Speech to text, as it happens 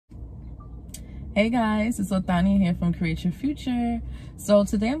Hey guys, it's Othania here from Create Your Future. So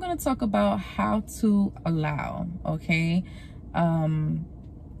today I'm going to talk about how to allow, okay?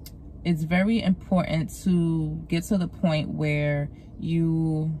 It's very important to get to the point where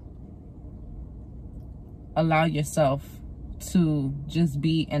you allow yourself to just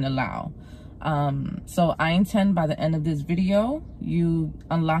be and allow. So I intend by the end of this video, you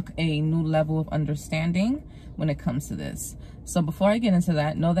unlock a new level of understanding when it comes to this. So before I get into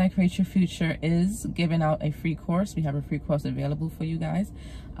that, know that Create Your Future is giving out a free course. We have a free course available for you guys.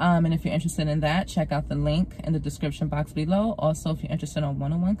 And if you're interested in that, check out the link in the description box below. Also, if you're interested in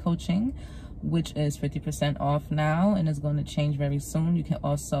one-on-one coaching, which is 50% off now and is going to change very soon, you can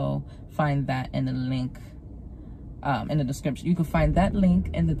also find that in the link in the description. You can find that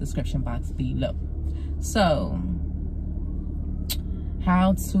link in the description box below. So,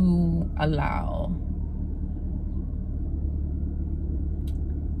 how to allow.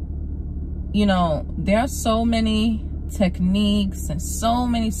 You know, there are so many techniques and so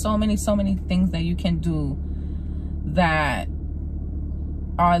many things that you can do that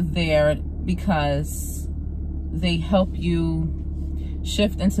are there because they help you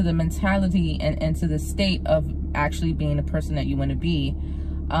shift into the mentality and into the state of actually being the person that you want to be,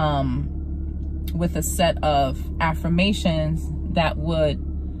 with a set of affirmations that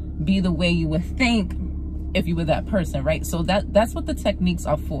would be the way you would think if you were that person, right? So that's what the techniques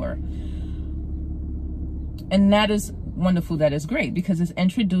are for. And that is wonderful. That is great because it's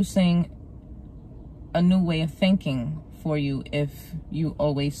introducing a new way of thinking for you if you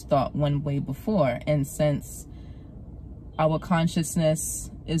always thought one way before. And since our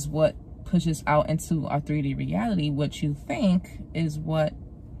consciousness is what pushes out into our 3D reality, what you think is what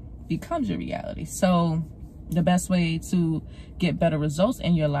becomes your reality. So the best way to get better results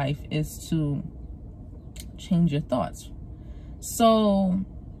in your life is to change your thoughts. So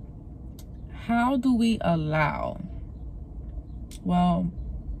how do we allow? Well,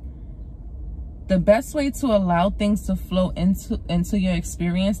 the best way to allow things to flow into your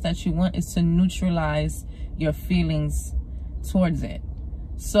experience that you want is to neutralize your feelings towards it.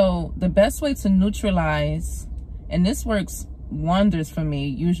 So the best way to neutralize, and this works wonders for me,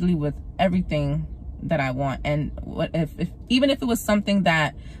 usually with everything that I want. And what if even if it was something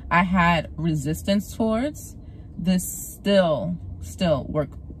that I had resistance towards, this still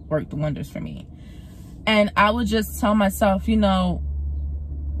worked wonders for me. And I would just tell myself, you know,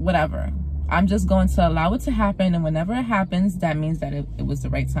 whatever, I'm just going to allow it to happen, and whenever it happens, that means that it was the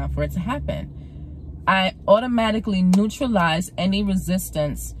right time for it to happen. I automatically neutralize any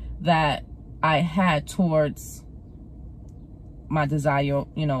resistance that I had towards my desire,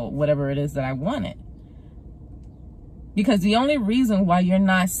 you know, whatever it is that I wanted. Because the only reason why you're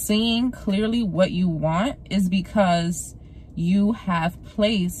not seeing clearly what you want is because you have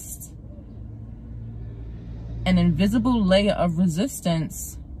placed an invisible layer of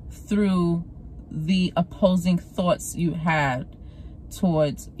resistance through the opposing thoughts you had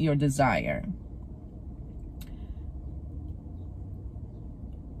towards your desire.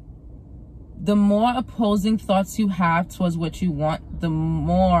 The more opposing thoughts you have towards what you want, the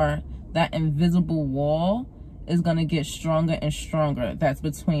more that invisible wall is going to get stronger and stronger that's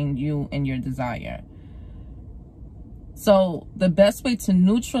between you and your desire. So the best way to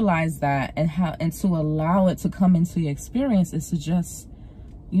neutralize that and to allow it to come into your experience is to just,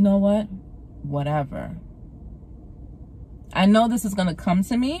 you know what, whatever. I know this is going to come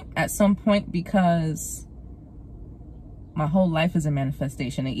to me at some point because my whole life is a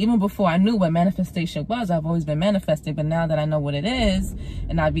manifestation. And even before I knew what manifestation was, I've always been manifesting. But now that I know what it is,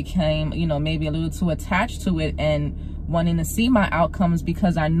 and I became, you know, maybe a little too attached to it and wanting to see my outcomes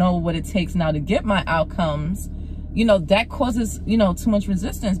because I know what it takes now to get my outcomes, you know, that causes, you know, too much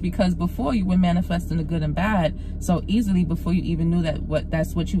resistance, because before you were manifesting the good and bad so easily before you even knew that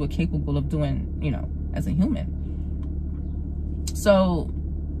that's what you were capable of doing, you know, as a human. So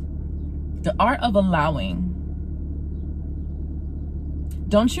the art of allowing.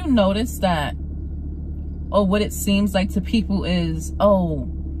 Don't you notice that, or what it seems like to people is, oh,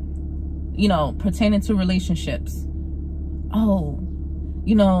 you know, pertaining to relationships. Oh,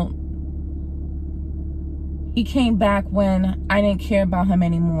 you know, he came back when I didn't care about him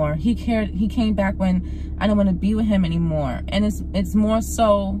anymore. He came back when I didn't want to be with him anymore. And it's more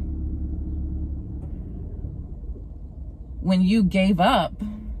so when you gave up,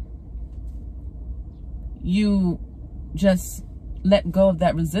 you just let go of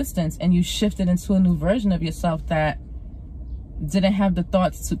that resistance and you shifted into a new version of yourself that didn't have the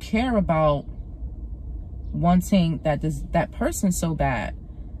thoughts to care about wanting that person so bad.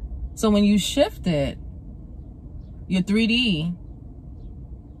 So when you shifted, your 3D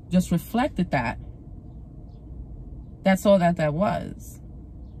just reflected that. That's all that was.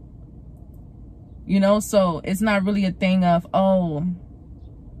 You know, so it's not really a thing of, oh,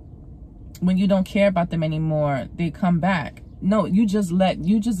 when you don't care about them anymore, they come back. No, you just let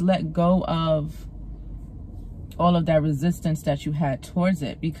go of all of that resistance that you had towards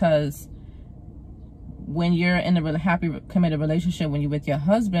it. Because when you're in a really happy, committed relationship, when you're with your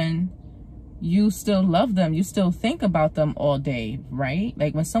husband, you still love them. You still think about them all day, right?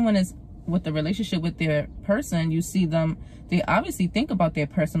 Like when someone is with a relationship with their person, you see them, they obviously think about their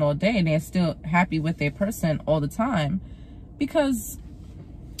person all day, and they're still happy with their person all the time, because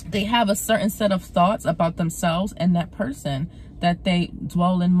they have a certain set of thoughts about themselves and that person that they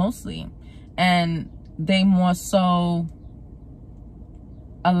dwell in mostly. And they more so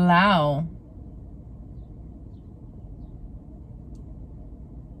allow,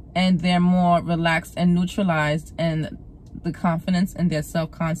 and they're more relaxed and neutralized in the confidence and their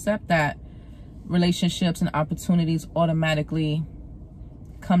self-concept that relationships and opportunities automatically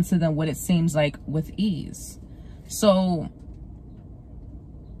come to them, what it seems like, with ease. So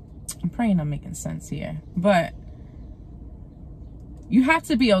I'm praying I'm making sense here, but you have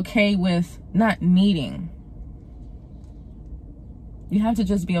to be okay with not needing. You have to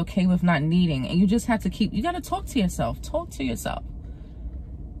just be okay with not needing, and you just have to keep, you got to talk to yourself. Talk to yourself.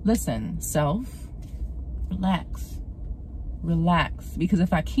 Listen, self, relax, because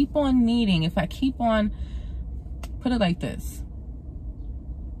if I keep on needing, if I keep on, put it like this,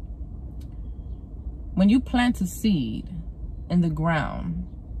 when you plant a seed in the ground,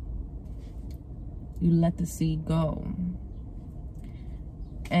 you let the seed go,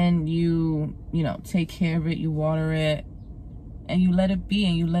 and you know, take care of it, you water it, and you let it be,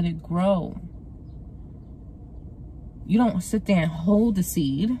 and you let it grow. You don't sit there and hold the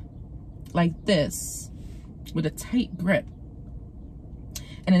seed like this with a tight grip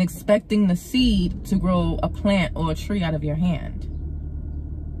and then expecting the seed to grow a plant or a tree out of your hand.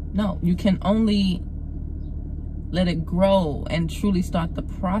 No, you can only let it grow and truly start the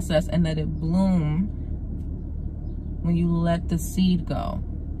process and let it bloom when you let the seed go.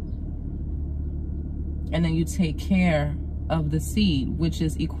 And then you take care of the seed, which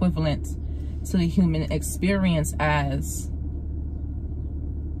is equivalent to the human experience as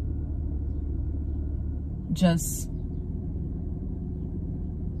just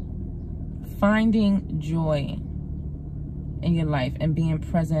finding joy in your life and being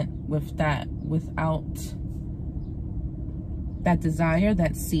present with that, without that desire,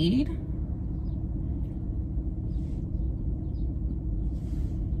 that seed.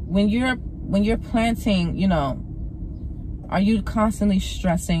 When you're planting, you know, are you constantly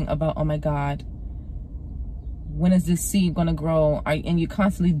stressing about, oh my God, when is this seed gonna grow? And you're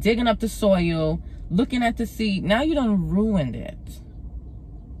constantly digging up the soil, looking at the seed. Now you done ruined it.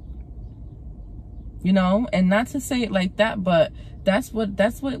 You know, and not to say it like that, but that's what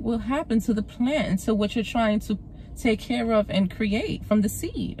will happen to the plant and to what you're trying to take care of and create from the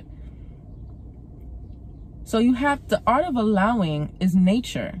seed. So you have, the art of allowing is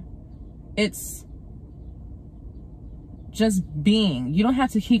nature. It's just being. You don't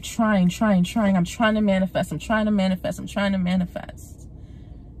have to keep trying. I'm trying to manifest. I'm trying to manifest.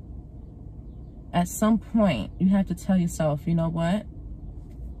 At some point, you have to tell yourself, you know what?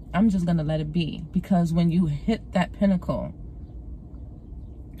 I'm just going to let it be. Because when you hit that pinnacle,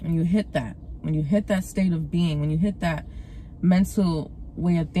 when you hit that state of being, when you hit that mental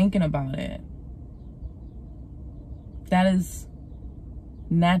way of thinking about it, that is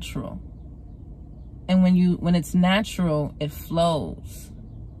natural. And when it's natural, it flows.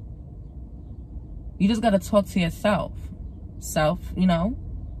 You just got to talk to yourself. You know,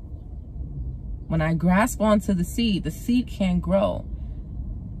 when I grasp onto the seed can't grow.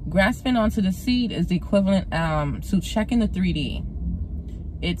 Grasping onto the seed is the equivalent to checking the 3D.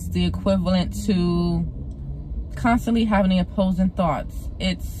 It's the equivalent to constantly having opposing thoughts.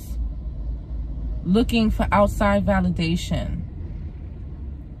 It's looking for outside validation.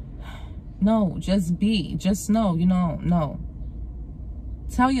 No, just be. Just know, you know, no.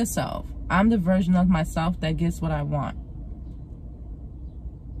 Tell yourself, I'm the version of myself that gets what I want.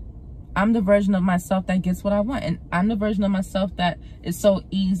 I'm the version of myself that gets what I want. And I'm the version of myself that is so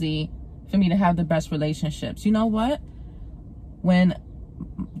easy for me to have the best relationships. You know what? When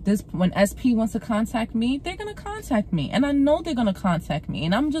SP wants to contact me, they're going to contact me. And I know they're going to contact me.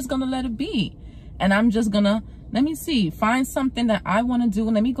 And I'm just going to let it be. And I'm just going to, let me see, find something that I want to do.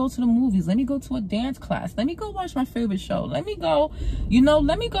 Let me go to the movies. Let me go to a dance class. Let me go watch my favorite show. Let me go, you know,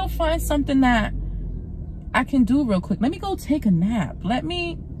 let me go find something that I can do real quick. Let me go take a nap.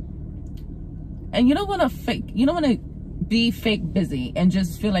 And you don't want to be fake busy and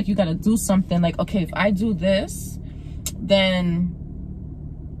just feel like you got to do something like, okay, if I do this, then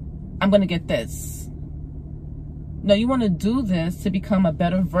I'm going to get this. No, you want to do this to become a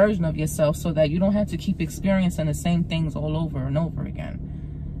better version of yourself so that you don't have to keep experiencing the same things all over and over again.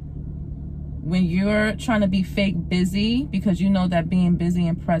 When you're trying to be fake busy because you know that being busy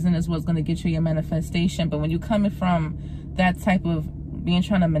and present is what's going to get you your manifestation, but when you're coming from that type of being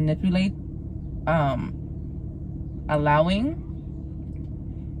trying to manipulate, allowing,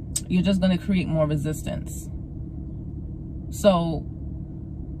 you're just going to create more resistance. So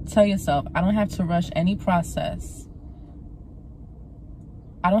tell yourself, I don't have to rush any process.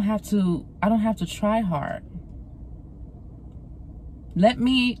 I don't have to try hard. Let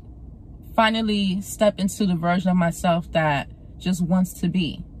me finally step into the version of myself that just wants to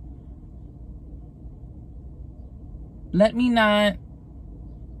be. Let me not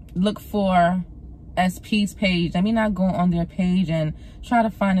look for SP's page. Let me not go on their page and try to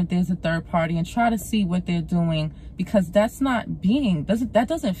find if there's a third party and try to see what they're doing, because that's not being, that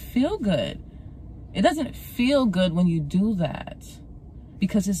doesn't feel good. It doesn't feel good when you do that,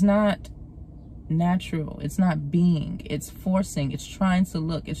 because it's not natural. It's not being. It's forcing. It's trying to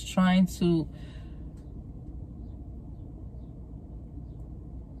look. It's trying to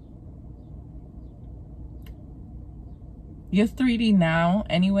your 3D now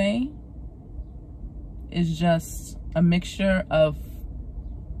anyway is just a mixture of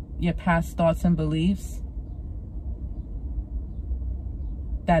your past thoughts and beliefs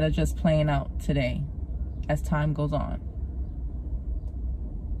that are just playing out today as time goes on.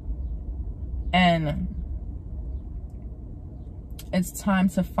 And it's time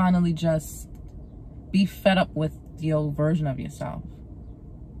to finally just be fed up with the old version of yourself.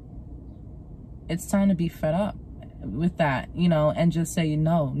 It's time to be fed up with that, you know, and just say,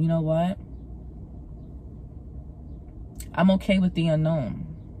 no, you know what? I'm okay with the unknown.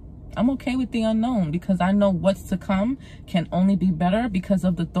 I'm okay with the unknown because I know what's to come can only be better because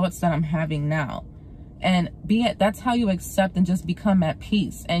of the thoughts that I'm having now. And that's how you accept and just become at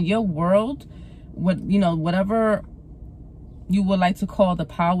peace. And your world, whatever you would like to call the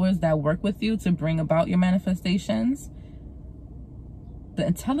powers that work with you to bring about your manifestations, the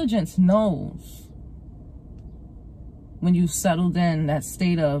intelligence knows when you've settled in that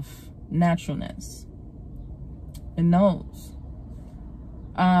state of naturalness. It knows.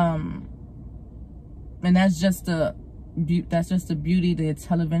 And that's just the beauty, the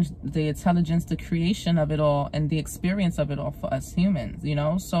intelligence, the creation of it all, and the experience of it all for us humans, you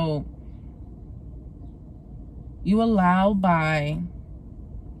know. So you allow by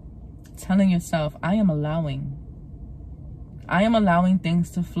telling yourself, I am allowing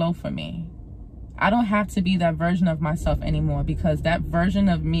things to flow for me. I don't have to be that version of myself anymore, because that version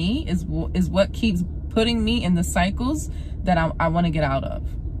of me is what keeps putting me in the cycles that I want to get out of.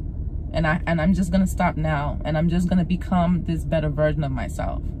 And I'm just going to stop now, and I'm just going to become this better version of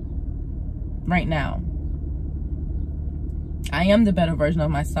myself right now. I am the better version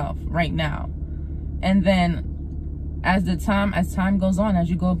of myself right now. And then as time goes on, as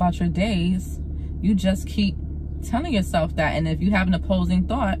you go about your days, you just keep telling yourself that. And if you have an opposing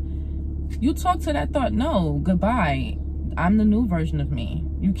thought, you talk to that thought. No, goodbye. I'm the new version of me.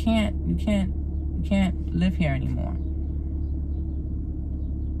 You can't live here anymore.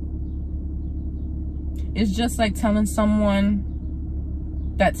 It's just like telling someone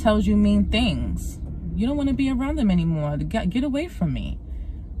that tells you mean things. You don't want to be around them anymore. Get away from me.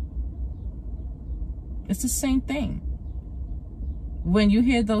 It's the same thing. When you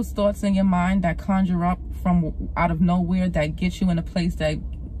hear those thoughts in your mind that conjure up from out of nowhere, that get you in a place that,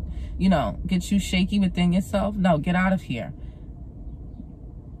 you know, gets you shaky within yourself, no, get out of here.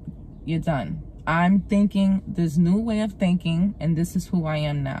 You're done. I'm thinking this new way of thinking, and this is who I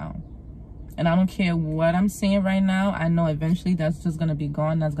am now. And I don't care what I'm seeing right now. I know eventually that's just going to be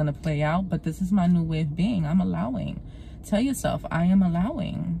gone. That's going to play out. But this is my new way of being. I'm allowing. Tell yourself, I am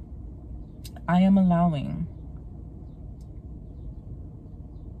allowing. I am allowing.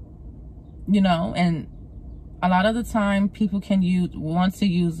 You know, and a lot of the time people want to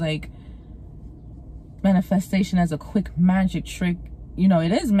use like manifestation as a quick magic trick. You know,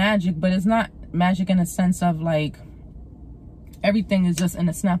 it is magic, but it's not magic in a sense of like everything is just in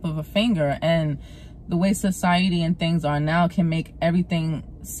a snap of a finger. And the way society and things are now can make everything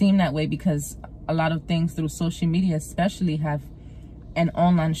seem that way, because a lot of things through social media especially and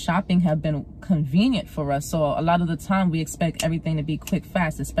online shopping have been convenient for us. So a lot of the time we expect everything to be quick,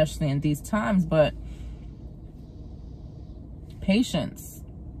 fast, especially in these times. But patience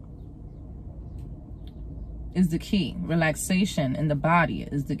is the key. Relaxation in the body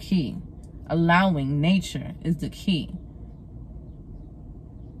is the key. Allowing nature is the key.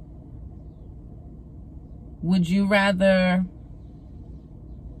 Would you rather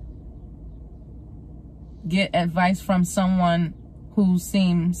get advice from someone who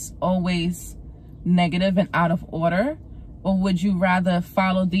seems always negative and out of order? Or would you rather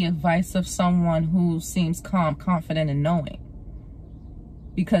follow the advice of someone who seems calm, confident, and knowing?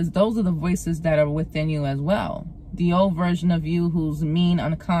 Because those are the voices that are within you as well. The old version of you who's mean,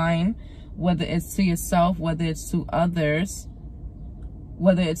 unkind, whether it's to yourself, whether it's to others,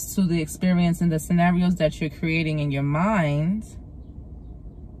 whether it's to the experience and the scenarios that you're creating in your mind,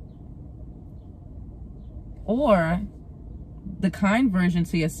 or the kind version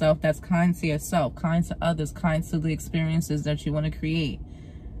to yourself that's kind to yourself, kind to others, kind to the experiences that you want to create.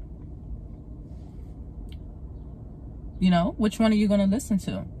 You know, which one are you going to listen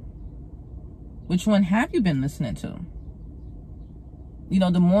to? Which one have you been listening to? You know,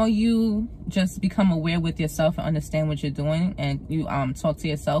 the more you just become aware with yourself and understand what you're doing, and you talk to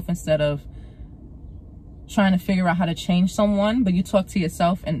yourself instead of trying to figure out how to change someone, but you talk to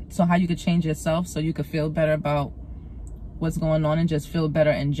yourself, and so how you could change yourself so you could feel better about what's going on and just feel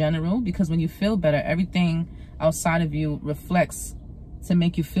better in general. Because when you feel better, everything outside of you reflects to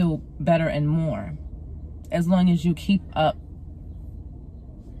make you feel better and more, as long as you keep up,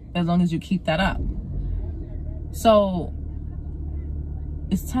 as long as you keep that up. So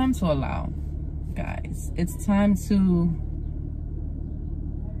it's time to allow, guys. It's time to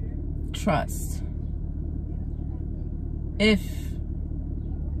trust. If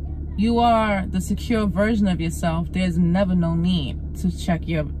you are the secure version of yourself, there's never no need to check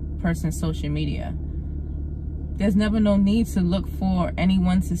your person's social media. There's never no need to look for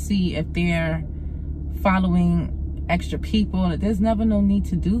anyone to see if they're following extra people. There's never no need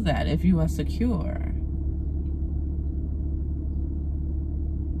to do that if you are secure.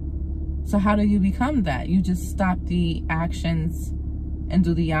 So how do you become that? You just stop the actions and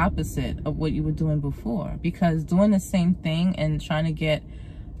do the opposite of what you were doing before. Because doing the same thing and trying to get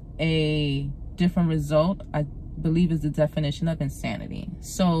a different result, I believe, is the definition of insanity.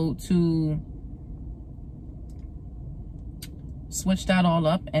 So to switch that all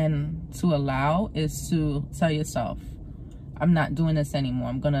up and to allow is to tell yourself, I'm not doing this anymore.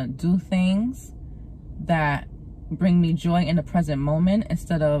 I'm gonna do things that bring me joy in the present moment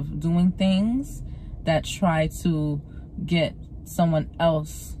instead of doing things that try to get someone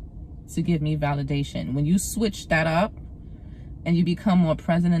else to give me validation. When you switch that up and you become more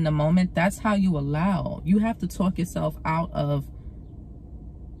present in the moment, that's how you allow. You have to talk yourself out of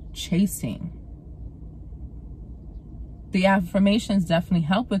chasing. The affirmations definitely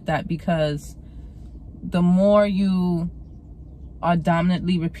help with that, because the more you are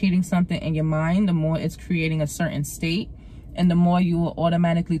dominantly repeating something in your mind, the more it's creating a certain state, and the more you will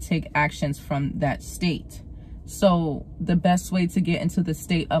automatically take actions from that state. So the best way to get into the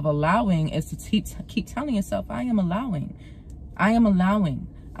state of allowing is to keep telling yourself, I am allowing. I am allowing.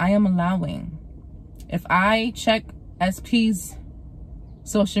 I am allowing. If I check SP's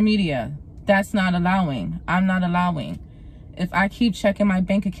social media, that's not allowing. I'm not allowing. If I keep checking my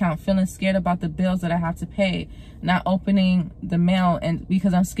bank account, feeling scared about the bills that I have to pay, not opening the mail and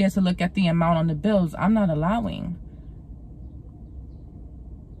because I'm scared to look at the amount on the bills, I'm not allowing.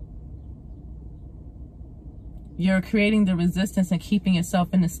 You're creating the resistance and keeping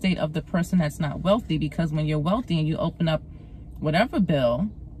yourself in the state of the person that's not wealthy, because when you're wealthy and you open up whatever bill,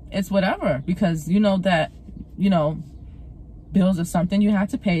 it's whatever, because you know that, you know, bills are something you have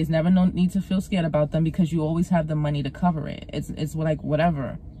to pay. It's never no need to feel scared about them, because you always have the money to cover it. It's like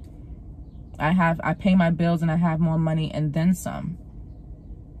whatever. I pay my bills and I have more money and then some.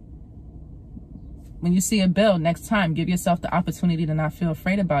 When you see a bill, next time, give yourself the opportunity to not feel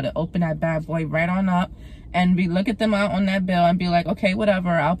afraid about it. Open that bad boy right on up and look at the amount on that bill and be like, okay, whatever,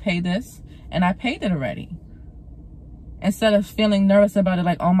 I'll pay this. And I paid it already. Instead of feeling nervous about it,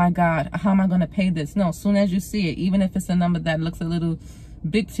 like, oh my God, how am I going to pay this? No, as soon as you see it, even if it's a number that looks a little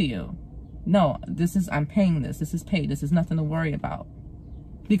big to you, no, I'm paying this. This is paid. This is nothing to worry about.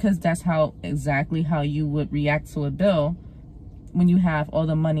 Because that's exactly how you would react to a bill when you have all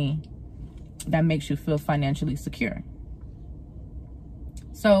the money that makes you feel financially secure.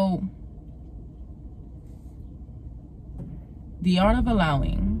 So the art of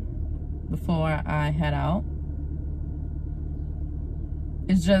allowing, before I head out,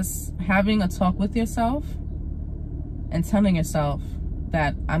 is just having a talk with yourself and telling yourself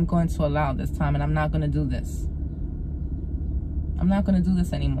that I'm going to allow this time and I'm not going to do this. I'm not going to do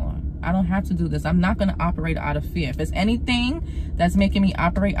this anymore. I don't have to do this. I'm not going to operate out of fear. If it's anything that's making me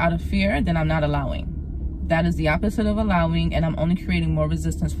operate out of fear, then I'm not allowing. That is the opposite of allowing, and I'm only creating more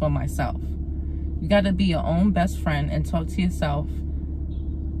resistance for myself. You got to be your own best friend and talk to yourself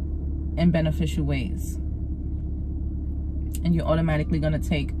in beneficial ways. and you're automatically going to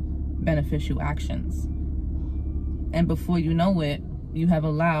take beneficial actions. And before you know it, you have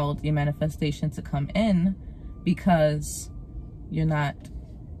allowed your manifestation to come in because you're not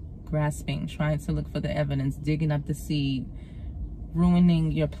grasping, trying to look for the evidence, digging up the seed,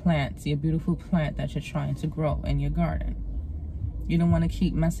 ruining your plants, your beautiful plant that you're trying to grow in your garden. You don't want to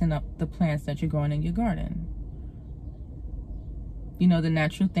keep messing up the plants that you're growing in your garden. You know, the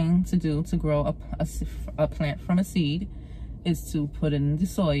natural thing to do to grow a plant from a seed is to put it in the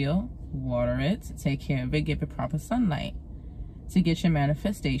soil, water it, take care of it, give it proper sunlight. To get your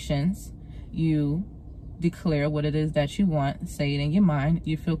manifestations, you declare what it is that you want, say it in your mind,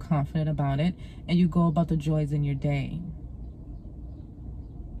 you feel confident about it, and you go about the joys in your day.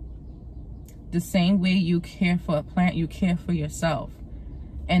 The same way you care for a plant, you care for yourself,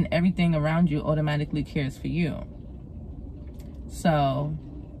 and everything around you automatically cares for you. So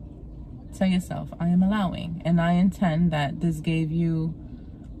tell yourself, I am allowing, and I intend that this gave you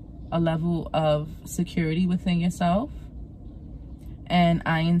a level of security within yourself, and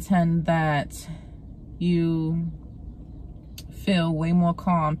I intend that you feel way more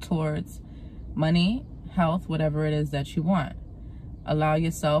calm towards money, health, whatever it is that you want. Allow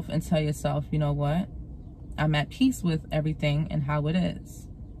yourself and tell yourself, you know what? I'm at peace with everything and how it is.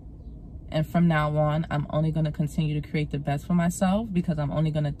 And from now on, I'm only going to continue to create the best for myself because I'm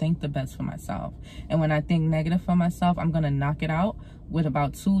only going to think the best for myself. And when I think negative for myself, I'm going to knock it out with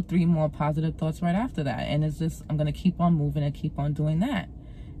about 2-3 more positive thoughts right after that. And it's just, I'm going to keep on moving and keep on doing that.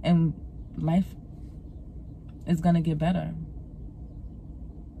 And life is going to get better.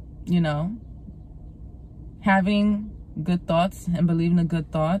 You know, having good thoughts and believing the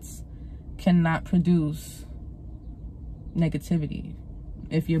good thoughts cannot produce negativity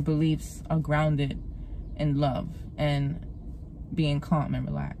if your beliefs are grounded in love and being calm and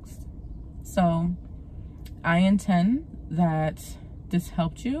relaxed. So I intend that this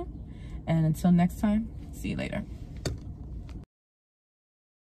helped you, and until next time, see you later.